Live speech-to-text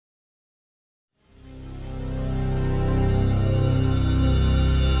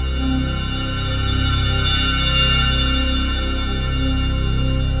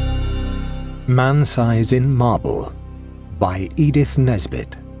Man-Size in Marble by Edith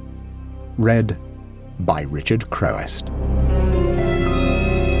Nesbit. Read by Richard Crowest.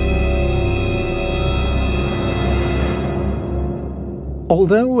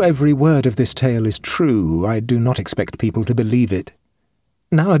 Although every word of this tale is true, I do not expect people to believe it.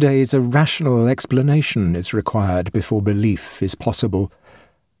 Nowadays, a rational explanation is required before belief is possible.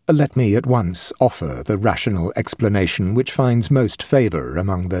 Let me at once offer the rational explanation which finds most favour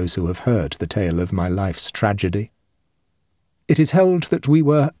among those who have heard the tale of my life's tragedy. It is held that we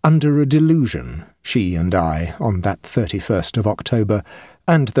were under a delusion, she and I, on that 31st of October,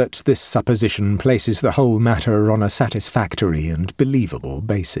 and that this supposition places the whole matter on a satisfactory and believable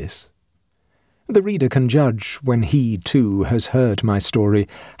basis. The reader can judge, when he, too, has heard my story,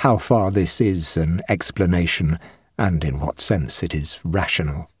 how far this is an explanation, and in what sense it is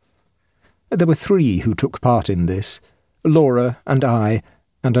rational. There were three who took part in this, Laura and I,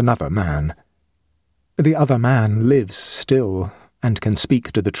 and another man. The other man lives still, and can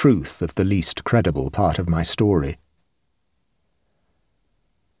speak to the truth of the least credible part of my story.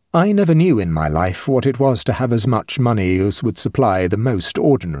 I never knew in my life what it was to have as much money as would supply the most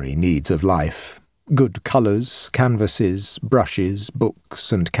ordinary needs of life. Good colours, canvases, brushes,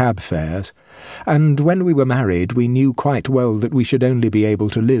 books, and cab fares, and when we were married we knew quite well that we should only be able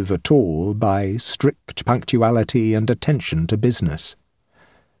to live at all by strict punctuality and attention to business.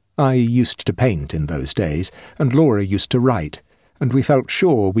 I used to paint in those days, and Laura used to write, and we felt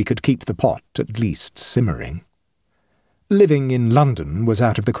sure we could keep the pot at least simmering. Living in London was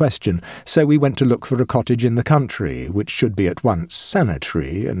out of the question, so we went to look for a cottage in the country, which should be at once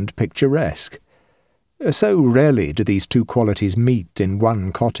sanitary and picturesque. So rarely do these two qualities meet in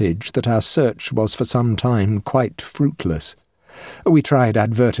one cottage that our search was for some time quite fruitless. We tried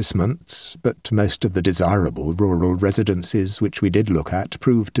advertisements, but most of the desirable rural residences which we did look at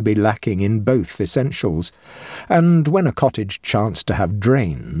proved to be lacking in both essentials, and when a cottage chanced to have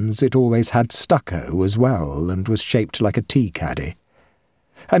drains, it always had stucco as well, and was shaped like a tea-caddy.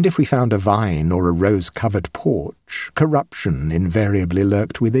 And if we found a vine or a rose-covered porch, corruption invariably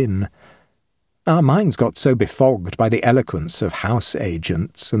lurked within. Our minds got so befogged by the eloquence of house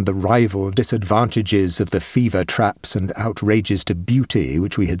agents and the rival disadvantages of the fever traps and outrages to beauty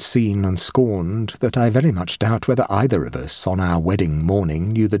which we had seen and scorned that I very much doubt whether either of us on our wedding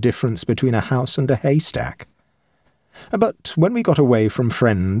morning knew the difference between a house and a haystack. But when we got away from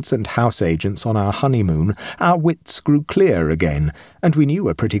friends and house agents on our honeymoon, our wits grew clear again, and we knew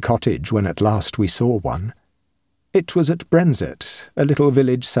a pretty cottage when at last we saw one. It was at Brenzett, a little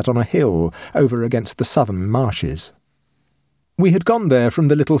village set on a hill over against the southern marshes. We had gone there from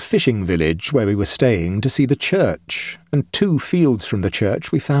the little fishing village where we were staying to see the church, and 2 fields from the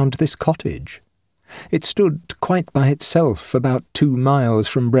church we found this cottage. It stood quite by itself about 2 miles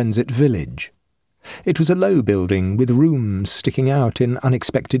from Brenzett village. It was a low building with rooms sticking out in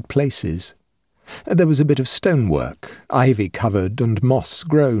unexpected places. There was a bit of stonework, ivy-covered and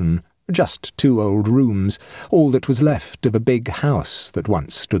moss-grown, just 2 old rooms, all that was left of a big house that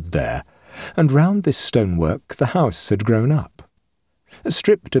once stood there, and round this stonework the house had grown up.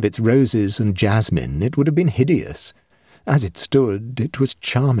 Stripped of its roses and jasmine, it would have been hideous. As it stood, it was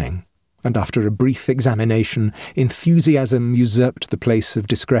charming, and after a brief examination, enthusiasm usurped the place of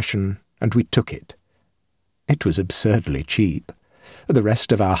discretion, and we took it. It was absurdly cheap. The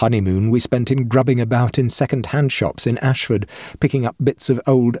rest of our honeymoon we spent in grubbing about in second-hand shops in Ashford, picking up bits of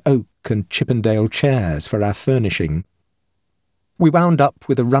old oak and Chippendale chairs for our furnishing. We wound up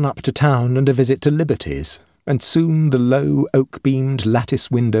with a run-up to town and a visit to Liberty's, and soon the low, oak-beamed,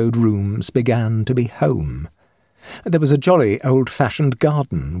 lattice-windowed rooms began to be home. There was a jolly old-fashioned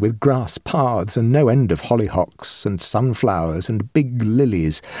garden with grass paths and no end of hollyhocks and sunflowers and big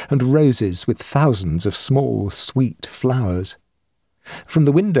lilies and roses with thousands of small, sweet flowers. From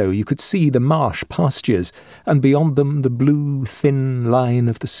the window you could see the marsh pastures, and beyond them the blue, thin line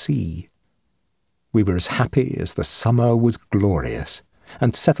of the sea. We were as happy as the summer was glorious,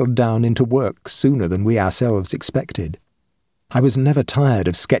 and settled down into work sooner than we ourselves expected. I was never tired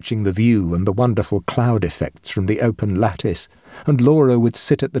of sketching the view and the wonderful cloud effects from the open lattice, and Laura would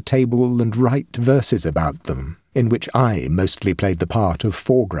sit at the table and write verses about them, in which I mostly played the part of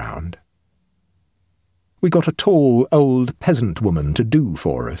foreground. We got a tall, old peasant woman to do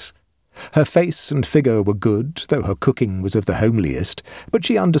for us. Her face and figure were good, though her cooking was of the homeliest, but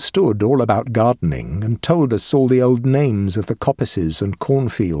she understood all about gardening, and told us all the old names of the coppices and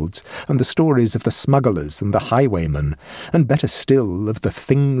cornfields, and the stories of the smugglers and the highwaymen, and better still, of the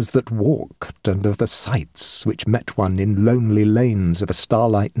things that walked, and of the sights which met one in lonely lanes of a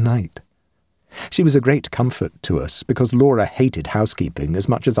starlight night. She was a great comfort to us, because Laura hated housekeeping as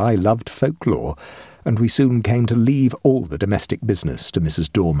much as I loved folklore, and we soon came to leave all the domestic business to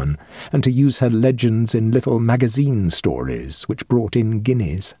Mrs. Dorman, and to use her legends in little magazine stories which brought in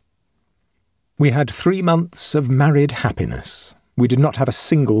guineas. We had 3 months of married happiness. We did not have a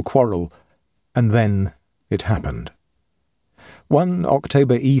single quarrel, and then it happened. One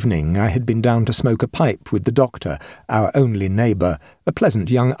October evening I had been down to smoke a pipe with the doctor, our only neighbour, a pleasant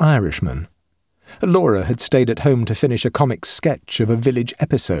young Irishman. Laura had stayed at home to finish a comic sketch of a village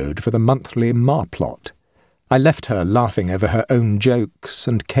episode for the monthly Marplot. I left her laughing over her own jokes,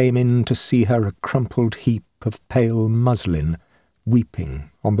 and came in to see her a crumpled heap of pale muslin, weeping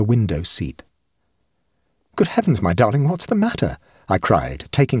on the window-seat. "Good heavens, my darling, what's the matter?" I cried,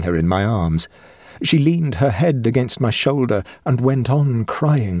 taking her in my arms. She leaned her head against my shoulder and went on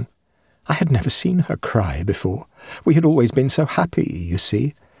crying. I had never seen her cry before. We had always been so happy, you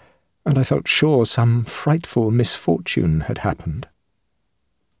see, and I felt sure some frightful misfortune had happened.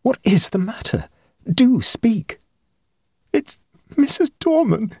 "What is the matter? Do speak." "It's Mrs.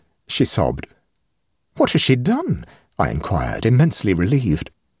 Dorman," she sobbed. "What has she done?" I inquired, immensely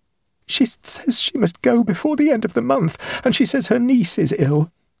relieved. "She says she must go before the end of the month, and she says her niece is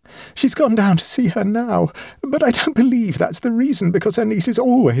ill. She's gone down to see her now, but I don't believe that's the reason, because her niece is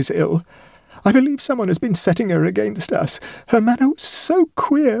always ill. I believe someone has been setting her against us. Her manner was so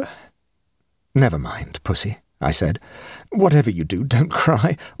queer." "Never mind, Pussy," I said. "Whatever you do, don't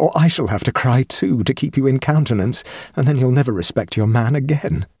cry, or I shall have to cry too to keep you in countenance, and then you'll never respect your man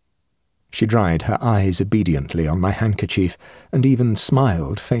again." She dried her eyes obediently on my handkerchief, and even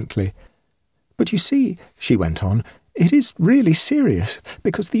smiled faintly. "But you see," she went on, "it is really serious,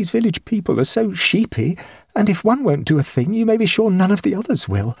 because these village people are so sheepy, and if one won't do a thing, you may be sure none of the others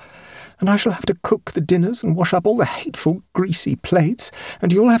will. And I shall have to cook the dinners and wash up all the hateful greasy plates,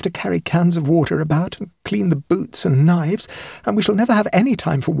 and you'll have to carry cans of water about and clean the boots and knives, and we shall never have any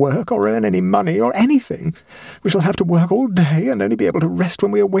time for work or earn any money or anything. We shall have to work all day and only be able to rest when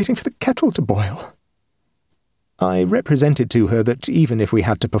we are waiting for the kettle to boil." I represented to her that even if we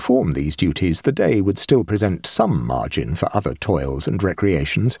had to perform these duties, the day would still present some margin for other toils and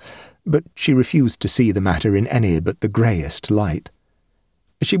recreations, but she refused to see the matter in any but the greyest light.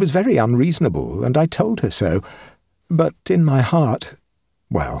 She was very unreasonable, and I told her so, but in my heart,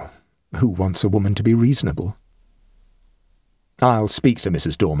 well, who wants a woman to be reasonable? "I'll speak to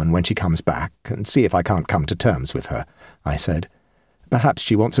Mrs. Dorman when she comes back, and see if I can't come to terms with her," I said. "Perhaps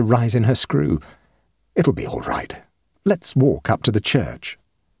she wants a rise in her screw. It'll be all right. Let's walk up to the church."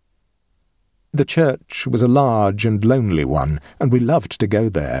 The church was a large and lonely one, and we loved to go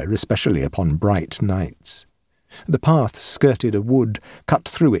there, especially upon bright nights. The path skirted a wood, cut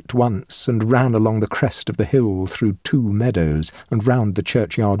through it once, and ran along the crest of the hill through 2 meadows, and round the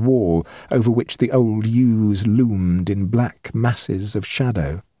churchyard wall, over which the old yews loomed in black masses of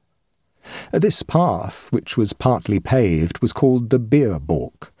shadow. This path, which was partly paved, was called the bier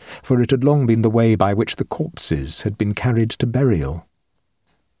balk, for it had long been the way by which the corpses had been carried to burial.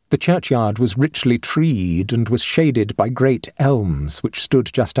 The churchyard was richly treed, and was shaded by great elms which stood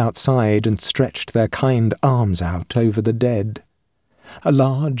just outside and stretched their kind arms out over the dead. A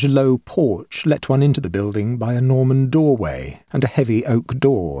large, low porch let one into the building by a Norman doorway, and a heavy oak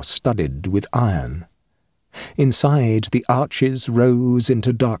door studded with iron. Inside, the arches rose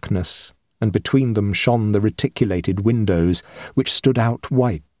into darkness, and between them shone the reticulated windows, which stood out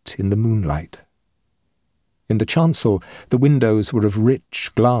white in the moonlight. In the chancel, the windows were of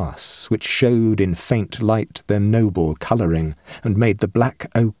rich glass, which showed in faint light their noble colouring, and made the black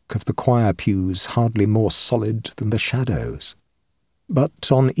oak of the choir pews hardly more solid than the shadows.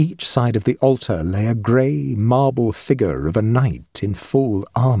 But on each side of the altar lay a grey marble figure of a knight in full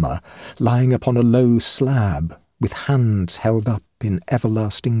armour, lying upon a low slab, with hands held up in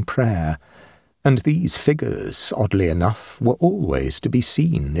everlasting prayer, and these figures, oddly enough, were always to be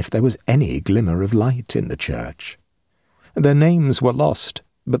seen if there was any glimmer of light in the church. Their names were lost,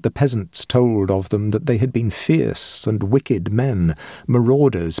 but the peasants told of them that they had been fierce and wicked men,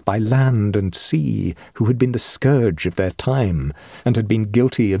 marauders by land and sea, who had been the scourge of their time, and had been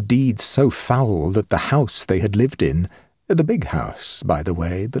guilty of deeds so foul that the house they had lived in, the big house, by the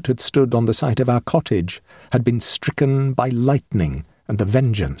way, that had stood on the site of our cottage, had been stricken by lightning and the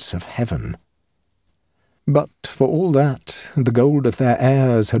vengeance of heaven. But for all that, the gold of their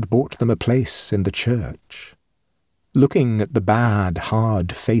heirs had bought them a place in the church. Looking at the bad,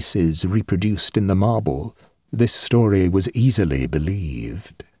 hard faces reproduced in the marble, this story was easily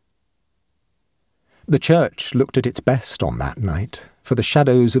believed. The church looked at its best on that night, for the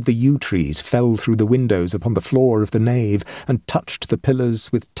shadows of the yew trees fell through the windows upon the floor of the nave and touched the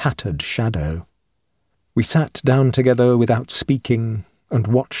pillars with tattered shadow. We sat down together without speaking, and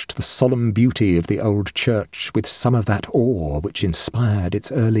watched the solemn beauty of the old church with some of that awe which inspired its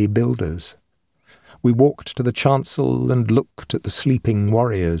early builders. We walked to the chancel and looked at the sleeping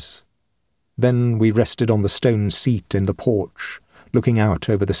warriors. Then we rested on the stone seat in the porch, looking out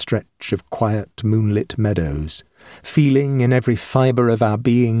over the stretch of quiet moonlit meadows, feeling in every fibre of our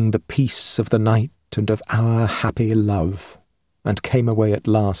being the peace of the night and of our happy love, and came away at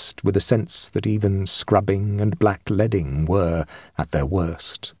last with a sense that even scrubbing and blackleading were, at their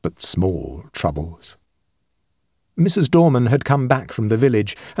worst, but small troubles. Mrs. Dorman had come back from the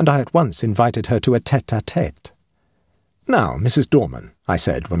village, and I at once invited her to a tête-à-tête. "Now, Mrs. Dorman," I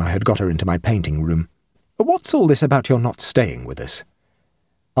said when I had got her into my painting room, "what's all this about your not staying with us?"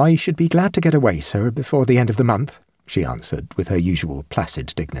 "I should be glad to get away, sir, before the end of the month," she answered with her usual placid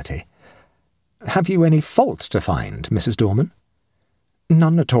dignity. "Have you any fault to find, Mrs. Dorman?"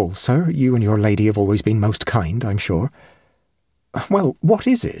 "None at all, sir. You and your lady have always been most kind, I'm sure." "Well, what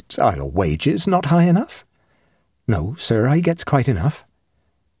is it? Are your wages not high enough?" "No, sir, I gets quite enough."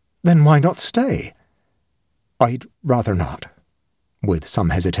 "Then why not stay?" "I'd rather not," with some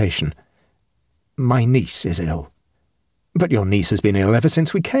hesitation. "My niece is ill." "But your niece has been ill ever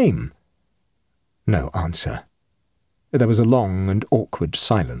since we came." No answer. There was a long and awkward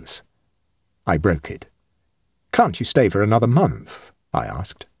silence. I broke it. "Can't you stay for another month?" I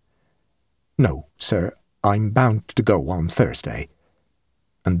asked. "No, sir, I'm bound to go on Thursday."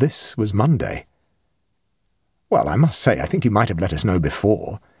 And this was Monday. "Well, I must say, I think you might have let us know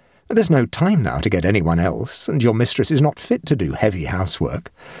before. There's no time now to get anyone else, and your mistress is not fit to do heavy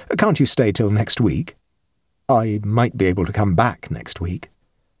housework. Can't you stay till next week?" "I might be able to come back next week."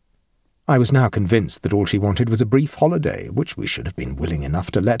 I was now convinced that all she wanted was a brief holiday, which we should have been willing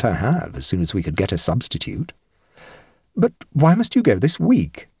enough to let her have as soon as we could get a substitute. "But why must you go this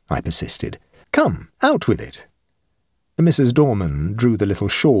week?" I persisted. "Come, out with it." Mrs. Dorman drew the little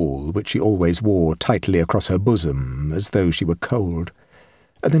shawl which she always wore tightly across her bosom, as though she were cold.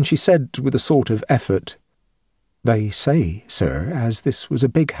 Then she said with a sort of effort, "They say, sir, as this was a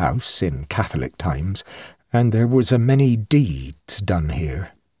big house in Catholic times, and there was a many deeds done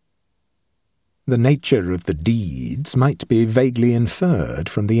here." The nature of the deeds might be vaguely inferred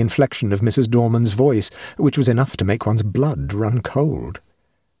from the inflection of Mrs. Dorman's voice, which was enough to make one's blood run cold.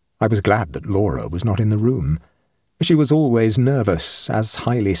 I was glad that Laura was not in the room. She was always nervous, as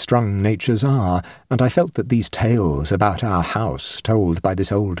highly strung natures are, and I felt that these tales about our house, told by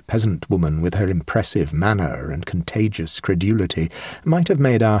this old peasant woman with her impressive manner and contagious credulity, might have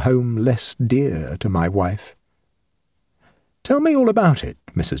made our home less dear to my wife. "Tell me all about it,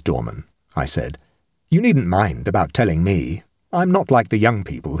 Mrs. Dorman," I said. "You needn't mind about telling me. I'm not like the young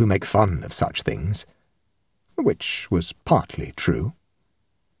people who make fun of such things." Which was partly true.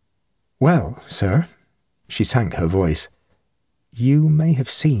 "Well, sir," she sank her voice, "you may have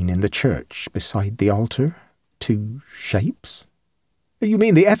seen in the church beside the altar 2 shapes." "You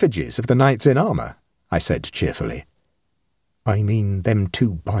mean the effigies of the knights in armour?" I said cheerfully. "I mean them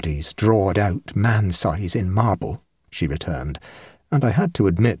 2 bodies drawed out man-size in marble," she returned, and I had to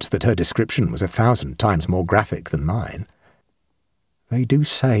admit that her description was 1,000 times more graphic than mine. "They do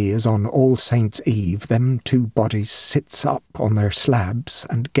say as on All Saints' Eve them 2 bodies sits up on their slabs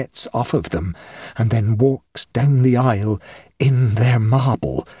and gets off of them, and then walks down the aisle in their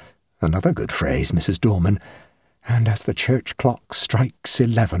marble." Another good phrase, Mrs. Dorman. "And as the church clock strikes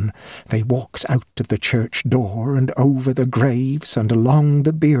 11, they walks out of the church door and over the graves and along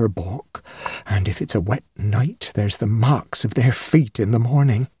the bier balk, and if it's a wet night, there's the marks of their feet in the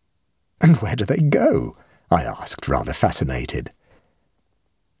morning." "And where do they go?" I asked, rather fascinated.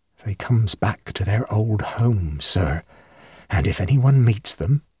 "They comes back to their old home, sir, and if anyone meets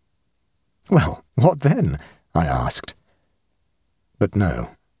them—" "Well, what then?" I asked. But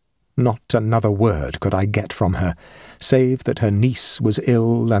no. Not another word could I get from her, save that her niece was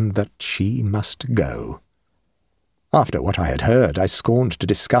ill and that she must go. After what I had heard, I scorned to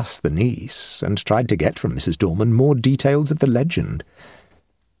discuss the niece, and tried to get from Mrs. Dorman more details of the legend.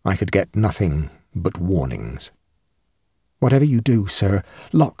 I could get nothing but warnings. "Whatever you do, sir,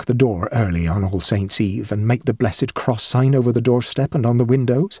 lock the door early on All Saints' Eve, and make the blessed cross sign over the doorstep and on the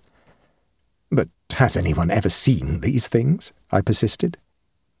windows." "But has anyone ever seen these things?" I persisted.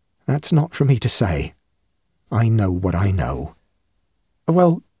 "That's not for me to say. I know what I know."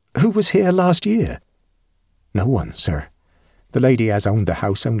 "Well, who was here last year?" "No one, sir. The lady as owned the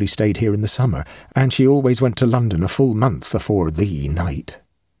house only stayed here in the summer, and she always went to London a full month afore the night."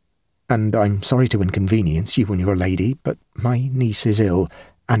 and I'm sorry to inconvenience you and your lady, but my niece is ill,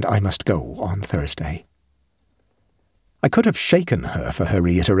 and I must go on Thursday." I could have shaken her for her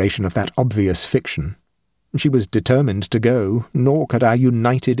reiteration of that obvious fiction. She was determined to go, nor could our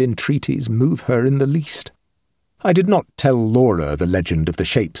united entreaties move her in the least. I did not tell Laura the legend of the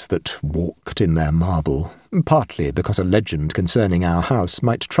shapes that walked in their marble, partly because a legend concerning our house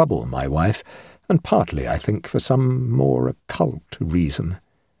might trouble my wife, and partly, I think, for some more occult reason.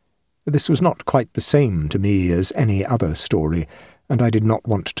 This was not quite the same to me as any other story, and I did not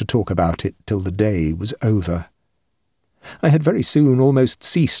want to talk about it till the day was over. I had very soon almost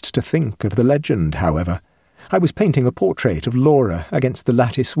ceased to think of the legend, however. I was painting a portrait of Laura against the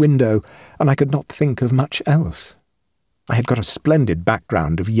lattice window, and I could not think of much else. I had got a splendid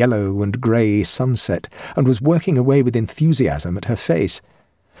background of yellow and grey sunset, and was working away with enthusiasm at her face.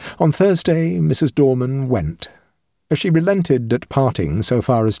 On Thursday, Mrs. Dorman went. She relented at parting so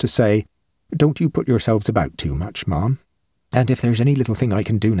far as to say, "Don't you put yourselves about too much, ma'am, and if there's any little thing I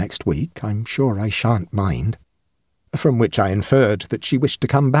can do next week, I'm sure I shan't mind." From which I inferred that she wished to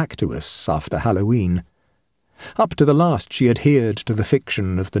come back to us after Hallowe'en. Up to the last she adhered to the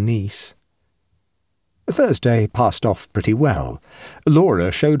fiction of the niece. Thursday passed off pretty well.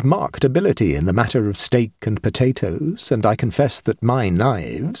 Laura showed marked ability in the matter of steak and potatoes, and I confess that my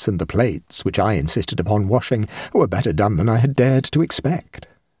knives and the plates, which I insisted upon washing, were better done than I had dared to expect.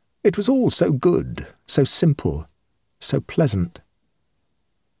 It was all so good, so simple, so pleasant.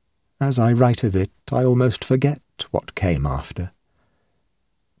 As I write of it, I almost forget what came after.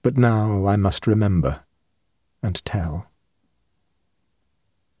 But now I must remember and tell.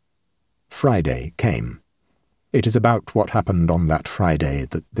 Friday came. It is about what happened on that Friday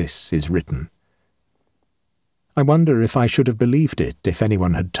that this is written. I wonder if I should have believed it if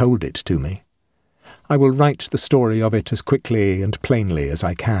anyone had told it to me. I will write the story of it as quickly and plainly as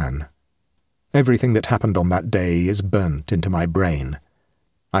I can. Everything that happened on that day is burnt into my brain.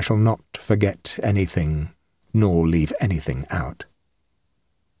 I shall not forget anything, nor leave anything out.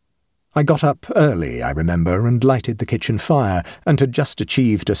 I got up early, I remember, and lighted the kitchen fire, and had just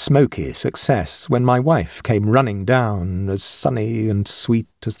achieved a smoky success when my wife came running down, as sunny and sweet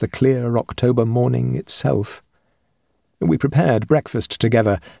as the clear October morning itself. We prepared breakfast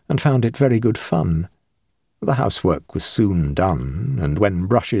together, and found it very good fun. The housework was soon done, and when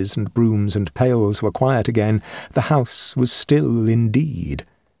brushes and brooms and pails were quiet again, the house was still indeed.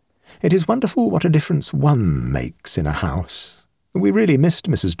 It is wonderful what a difference one makes in a house. We really missed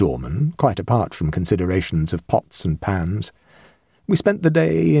Mrs. Dorman, quite apart from considerations of pots and pans. We spent the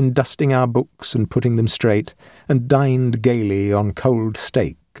day in dusting our books and putting them straight, and dined gaily on cold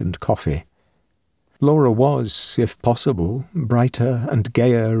steak and coffee. Laura was, if possible, brighter and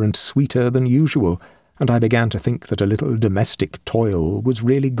gayer and sweeter than usual, and I began to think that a little domestic toil was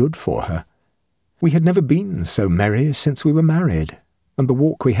really good for her. We had never been so merry since we were married, and the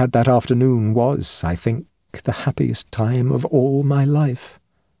walk we had that afternoon was, I think, the happiest time of all my life.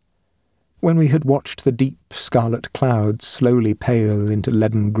 When we had watched the deep scarlet clouds slowly pale into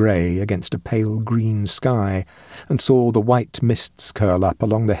leaden grey against a pale green sky, and saw the white mists curl up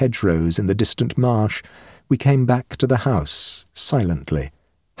along the hedgerows in the distant marsh, we came back to the house, silently,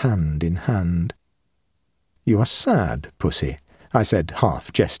 hand in hand. "You are sad, Pussy," I said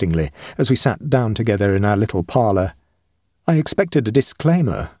half-jestingly, as we sat down together in our little parlour. I expected a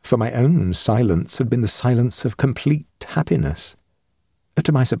disclaimer, for my own silence had been the silence of complete happiness.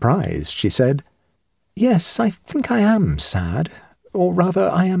 To my surprise, she said, "Yes, I think I am sad, or rather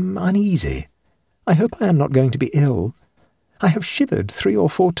I am uneasy. I hope I am not going to be ill. I have shivered 3 or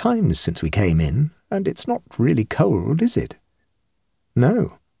 4 times since we came in, and it's not really cold, is it?"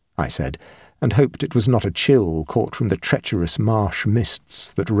 "No," I said, and hoped it was not a chill caught from the treacherous marsh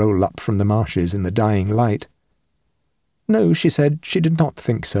mists that roll up from the marshes in the dying light. No, she said she did not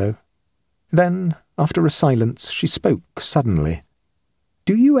think so. Then, after a silence, she spoke suddenly.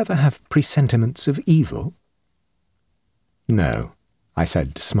 "Do you ever have presentiments of evil?" "No," I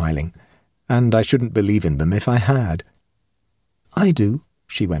said, smiling, "and I shouldn't believe in them if I had." "I do,"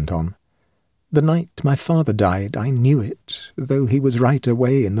 she went on. "The night my father died, I knew it, though he was right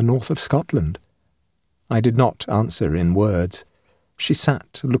away in the north of Scotland." I did not answer in words. She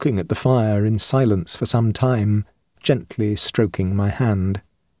sat looking at the fire in silence for some time, gently stroking my hand.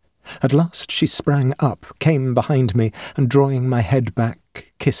 At last she sprang up, came behind me, and drawing my head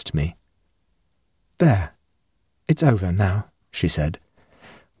back, kissed me. "There, it's over now," she said.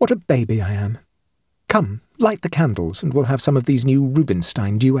 "What a baby I am. Come, light the candles, and we'll have some of these new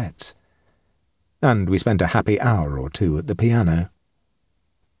Rubinstein duets." And we spent a happy hour or 2 at the piano.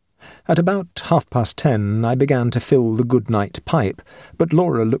 At about 10:30 I began to fill the good-night pipe, but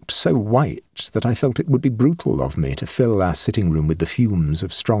Laura looked so white that I felt it would be brutal of me to fill our sitting-room with the fumes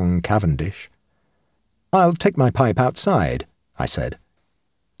of strong Cavendish. "I'll take my pipe outside," I said.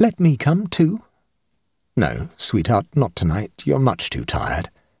 "Let me come too?" "No, sweetheart, not tonight. You're much too tired.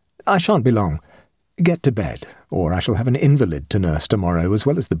 I shan't be long. Get to bed, or I shall have an invalid to nurse tomorrow, as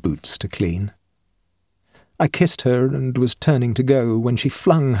well as the boots to clean." I kissed her and was turning to go when she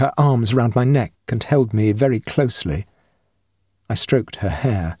flung her arms round my neck and held me very closely. I stroked her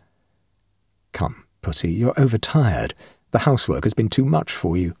hair. "Come, pussy, you're overtired. The housework has been too much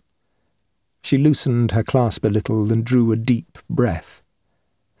for you." She loosened her clasp a little and drew a deep breath.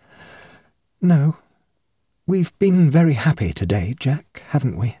 "No, we've been very happy today, Jack,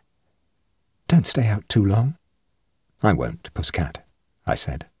 haven't we? Don't stay out too long." "I won't, Pussycat," I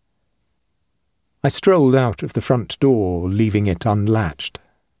said. I strolled out of the front door, leaving it unlatched.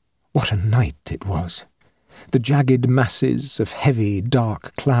 What a night it was! The jagged masses of heavy,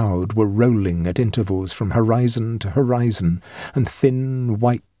 dark cloud were rolling at intervals from horizon to horizon, and thin,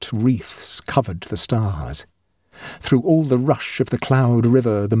 white wreaths covered the stars. Through all the rush of the cloud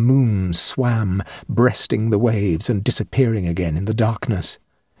river the moon swam, breasting the waves and disappearing again in the darkness.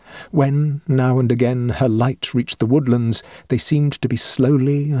 When, now and again, her light reached the woodlands, they seemed to be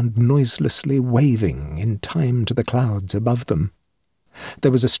slowly and noiselessly waving in time to the clouds above them.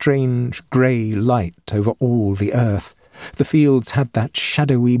 There was a strange grey light over all the earth. The fields had that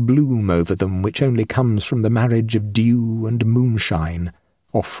shadowy bloom over them which only comes from the marriage of dew and moonshine,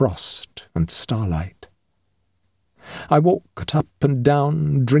 or frost and starlight. I walked up and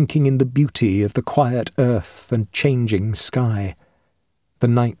down, drinking in the beauty of the quiet earth and changing sky. The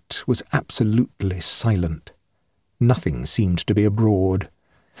night was absolutely silent. Nothing seemed to be abroad.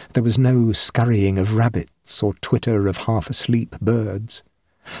 There was no scurrying of rabbits or twitter of half-asleep birds.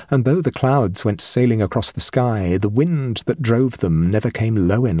 And though the clouds went sailing across the sky, the wind that drove them never came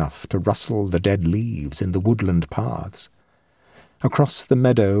low enough to rustle the dead leaves in the woodland paths. Across the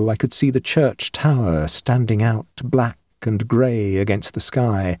meadow I could see the church tower standing out black and grey against the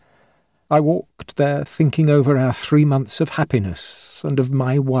sky. I walked there thinking over our 3 months of happiness and of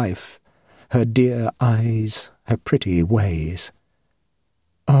my wife, her dear eyes, her pretty ways.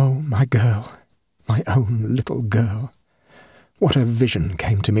 Oh, my girl, my own little girl. What a vision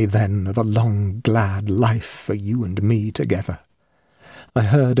came to me then of a long, glad life for you and me together. I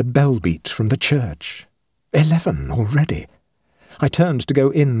heard a bell beat from the church. 11 already. I turned to go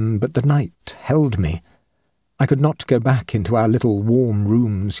in, but the night held me. I could not go back into our little warm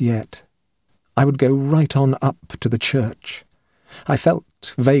rooms yet. I would go right on up to the church. I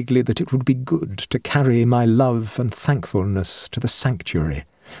felt vaguely that it would be good to carry my love and thankfulness to the sanctuary,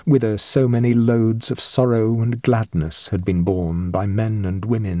 whither so many loads of sorrow and gladness had been borne by men and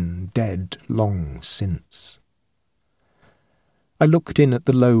women dead long since. I looked in at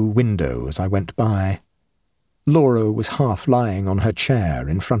the low window as I went by. Laura was half lying on her chair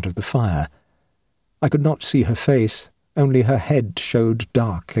in front of the fire. I could not see her face. Only her head showed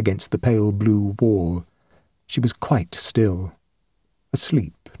dark against the pale blue wall. She was quite still.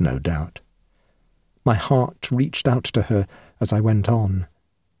 Asleep, no doubt. My heart reached out to her as I went on.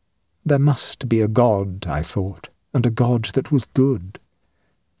 There must be a God, I thought, and a God that was good.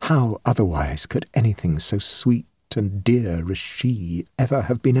 How otherwise could anything so sweet and dear as she ever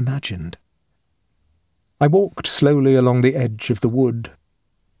have been imagined? I walked slowly along the edge of the wood.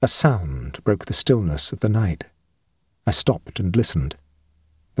 A sound broke the stillness of the night. I stopped and listened.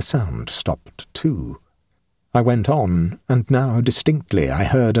 The sound stopped too. I went on, and now distinctly I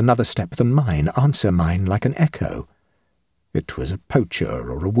heard another step than mine answer mine like an echo. It was a poacher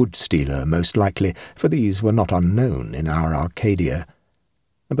or a wood-stealer, most likely, for these were not unknown in our Arcadia.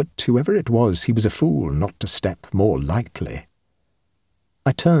 But whoever it was, he was a fool not to step more lightly.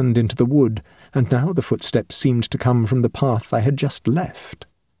 I turned into the wood, and now the footsteps seemed to come from the path I had just left.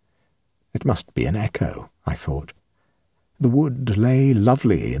 It must be an echo, I thought. The wood lay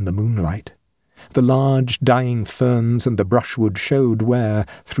lovely in the moonlight. The large dying ferns and the brushwood showed where,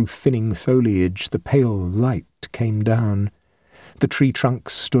 through thinning foliage, the pale light came down. The tree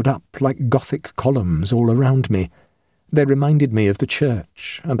trunks stood up like Gothic columns all around me. They reminded me of the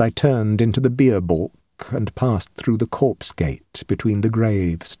church, and I turned into the bier balk and passed through the corpse gate between the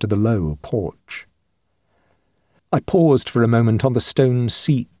graves to the low porch. I paused for a moment on the stone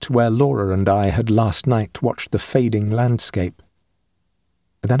seat where Laura and I had last night watched the fading landscape.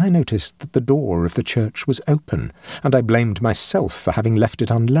 Then I noticed that the door of the church was open, and I blamed myself for having left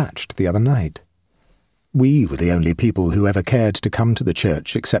it unlatched the other night. We were the only people who ever cared to come to the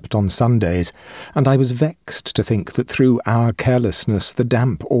church except on Sundays, and I was vexed to think that through our carelessness the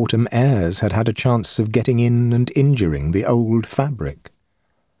damp autumn airs had had a chance of getting in and injuring the old fabric.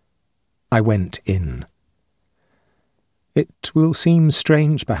 I went in. It will seem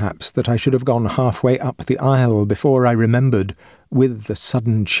strange, perhaps, that I should have gone halfway up the aisle before I remembered, with a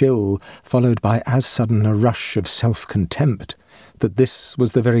sudden chill, followed by as sudden a rush of self-contempt, that this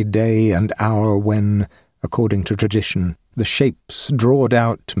was the very day and hour when, according to tradition, the shapes drawed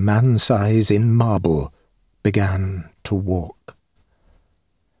out man-size in marble began to walk.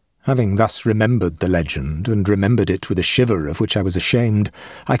 Having thus remembered the legend, and remembered it with a shiver of which I was ashamed,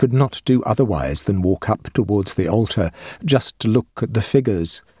 I could not do otherwise than walk up towards the altar, just to look at the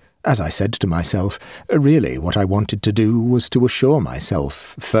figures. As I said to myself, really what I wanted to do was to assure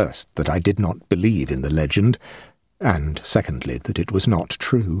myself, first, that I did not believe in the legend, and secondly, that it was not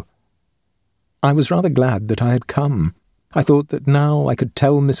true. I was rather glad that I had come. I thought that now I could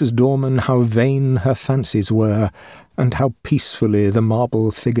tell Mrs. Dorman how vain her fancies were, and how peacefully the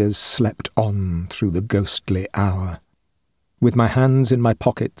marble figures slept on through the ghostly hour. With my hands in my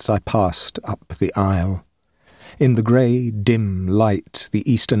pockets I passed up the aisle. In the grey, dim light, the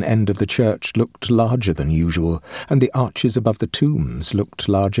eastern end of the church looked larger than usual, and the arches above the tombs looked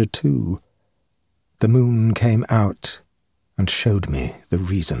larger too. The moon came out and showed me the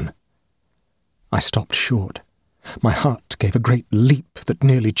reason. I stopped short. My heart gave a great leap that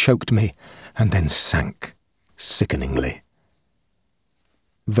nearly choked me, and then sank sickeningly.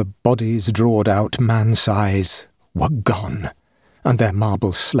 The bodies drawed out man-size were gone, and their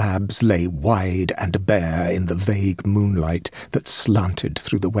marble slabs lay wide and bare in the vague moonlight that slanted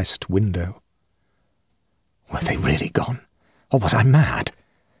through the west window. Were they really gone, or was I mad?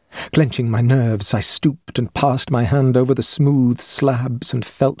 Clenching my nerves, I stooped and passed my hand over the smooth slabs and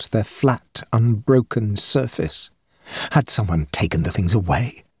felt their flat, unbroken surface. Had someone taken the things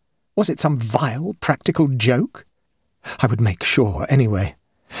away? Was it some vile, practical joke? I would make sure, anyway.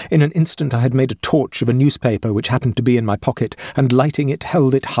 In an instant I had made a torch of a newspaper which happened to be in my pocket, and lighting it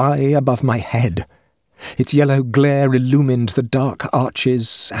held it high above my head. Its yellow glare illumined the dark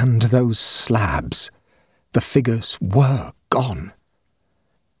arches and those slabs. The figures were gone.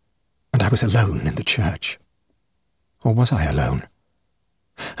 And I was alone in the church. Or was I alone?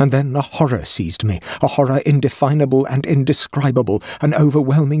 And then a horror seized me, a horror indefinable and indescribable, an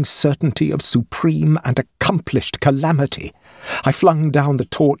overwhelming certainty of supreme and accomplished calamity. I flung down the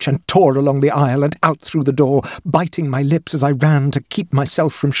torch and tore along the aisle and out through the door, biting my lips as I ran to keep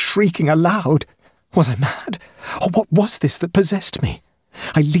myself from shrieking aloud. Was I mad? Or what was this that possessed me?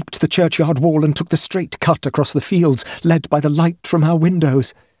 I leaped the churchyard wall and took the straight cut across the fields, led by the light from our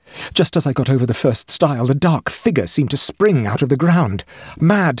windows. Just as I got over the first stile, the dark figure seemed to spring out of the ground.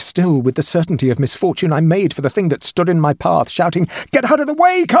 Mad still with the certainty of misfortune, I made for the thing that stood in my path, shouting, "Get out of the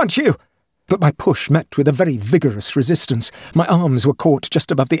way, can't you?" But my push met with a very vigorous resistance. My arms were caught just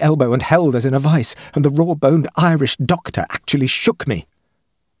above the elbow and held as in a vice, and the raw-boned Irish doctor actually shook me.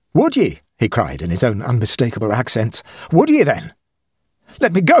 "Would ye?" he cried in his own unmistakable accents. "Would ye, then?"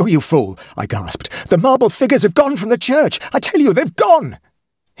 "Let me go, you fool!" I gasped. "The marble figures have gone from the church! I tell you, they've gone!"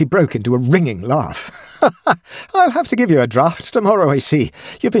 He broke into a ringing laugh. "I'll have to give you a draught tomorrow, I see.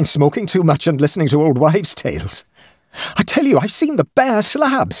 You've been smoking too much and listening to old wives' tales. I tell you, I've seen the bare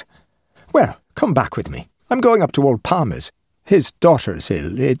slabs. Well, come back with me. I'm going up to old Palmer's. His daughter's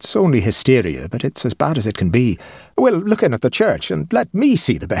ill. It's only hysteria, but it's as bad as it can be. We'll look in at the church and let me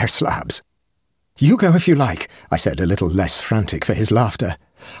see the bare slabs." "You go if you like," I said, a little less frantic for his laughter.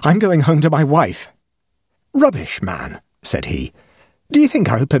 "I'm going home to my wife." "Rubbish, man," said he. "Do you think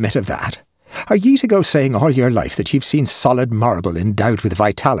I'll permit of that? Are ye to go saying all your life that you've seen solid marble endowed with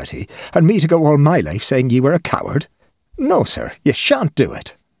vitality, and me to go all my life saying ye were a coward? No, sir, ye shan't do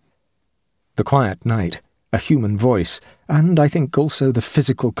it." The quiet night, a human voice, and I think also the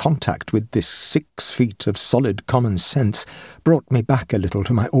physical contact with this 6 feet of solid common sense, brought me back a little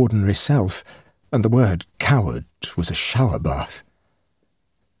to my ordinary self, and the word coward was a shower bath.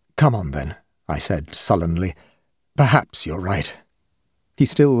 "Come on, then," I said sullenly. "Perhaps you're right." He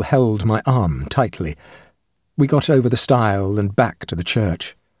still held my arm tightly. We got over the stile and back to the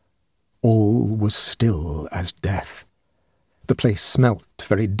church. All was still as death. The place smelt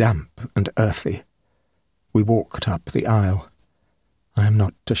very damp and earthy. We walked up the aisle. I am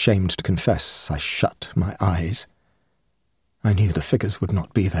not ashamed to confess I shut my eyes. I knew the figures would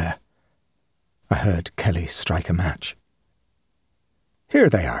not be there. I heard Kelly strike a match. "Here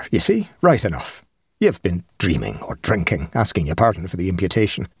they are, you see, right enough. You've been dreaming or drinking, asking your pardon for the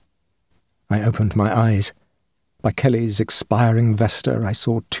imputation." I opened my eyes. By Kelly's expiring vesta I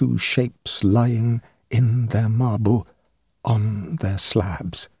saw 2 shapes lying in their marble, on their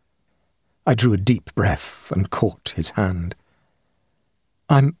slabs. I drew a deep breath and caught his hand.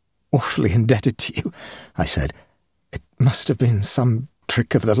 "I'm awfully indebted to you," I said. "It must have been some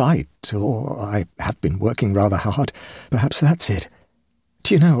trick of the light, or I have been working rather hard. Perhaps that's it.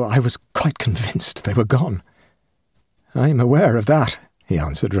 Do you know, I was quite convinced they were gone." "I'm aware of that," he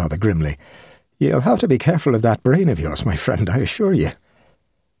answered rather grimly. "You'll have to be careful of that brain of yours, my friend, I assure you."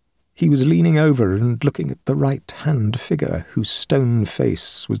 He was leaning over and looking at the right-hand figure, whose stone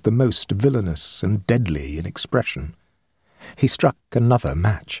face was the most villainous and deadly in expression. He struck another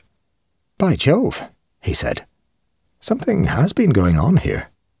match. "By Jove," he said, "something has been going on here.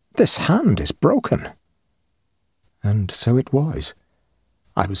 This hand is broken." And so it was.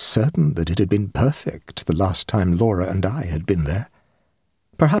 I was certain that it had been perfect the last time Laura and I had been there.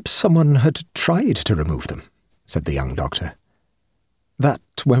 "Perhaps someone had tried to remove them," said the young doctor. "That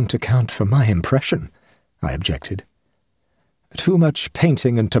won't account for my impression," I objected. "Too much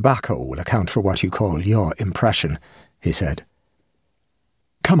painting and tobacco will account for what you call your impression," he said.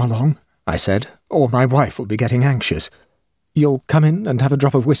 "Come along," I said, "or my wife will be getting anxious. You'll come in and have a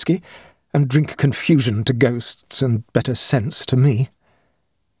drop of whiskey, and drink confusion to ghosts and better sense to me."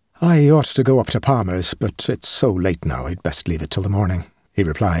 "I ought to go up to Palmer's, but it's so late now I'd best leave it till the morning," he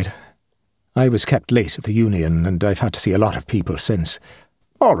replied. "I was kept late at the Union, and I've had to see a lot of people since."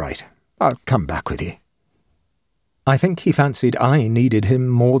 "All right, I'll come back with you." I think he fancied I needed him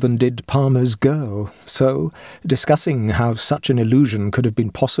more than did Palmer's girl, so, discussing how such an illusion could have been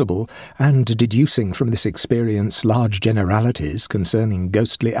possible, and deducing from this experience large generalities concerning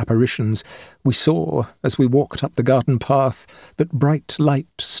ghostly apparitions, we saw, as we walked up the garden path, that bright light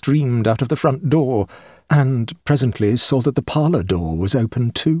streamed out of the front door, and presently saw that the parlour door was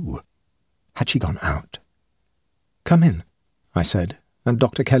open too. Had she gone out? "Come in," I said, and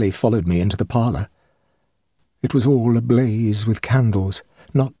Dr. Kelly followed me into the parlour. It was all ablaze with candles,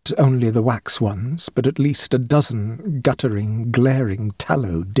 not only the wax ones, but at least a dozen guttering, glaring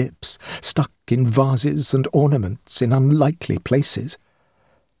tallow dips, stuck in vases and ornaments in unlikely places.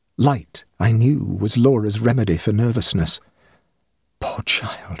 Light, I knew, was Laura's remedy for nervousness. Poor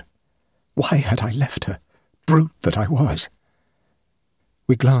child! Why had I left her? Brute that I was!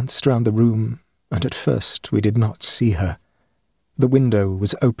 We glanced round the room, and at first we did not see her. The window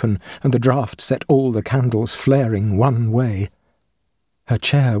was open, and the draught set all the candles flaring one way. Her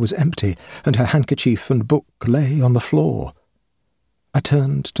chair was empty, and her handkerchief and book lay on the floor. I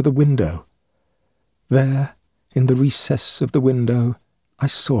turned to the window. There, in the recess of the window, I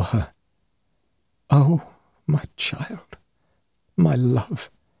saw her. Oh, my child, my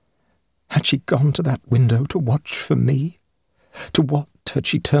love! Had she gone to that window to watch for me? To what had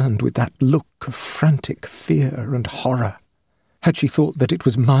she turned with that look of frantic fear and horror? Had she thought that it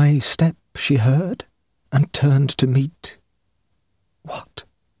was my step she heard, and turned to meet? What?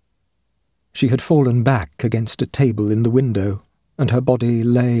 She had fallen back against a table in the window, and her body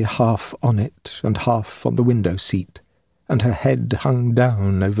lay half on it and half on the window seat, and her head hung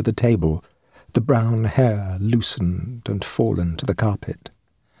down over the table, the brown hair loosened and fallen to the carpet.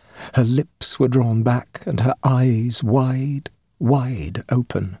 Her lips were drawn back, and her eyes wide, wide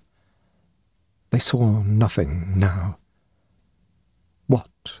open. They saw nothing now.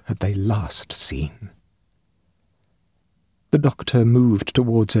 What had they last seen? The doctor moved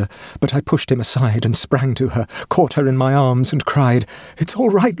towards her, but I pushed him aside and sprang to her, caught her in my arms and cried, "It's all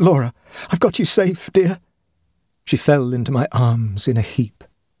right, Laura. I've got you safe, dear." She fell into my arms in a heap.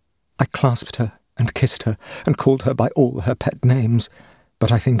 I clasped her and kissed her and called her by all her pet names, but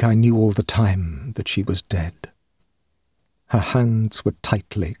I think I knew all the time that she was dead. Her hands were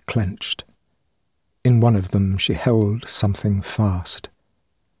tightly clenched. In one of them she held something fast.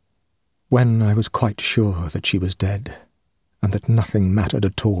 When I was quite sure that she was dead, and that nothing mattered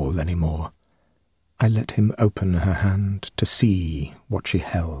at all any more, I let him open her hand to see what she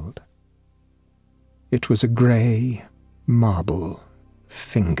held. It was a grey marble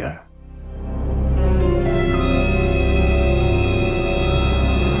finger.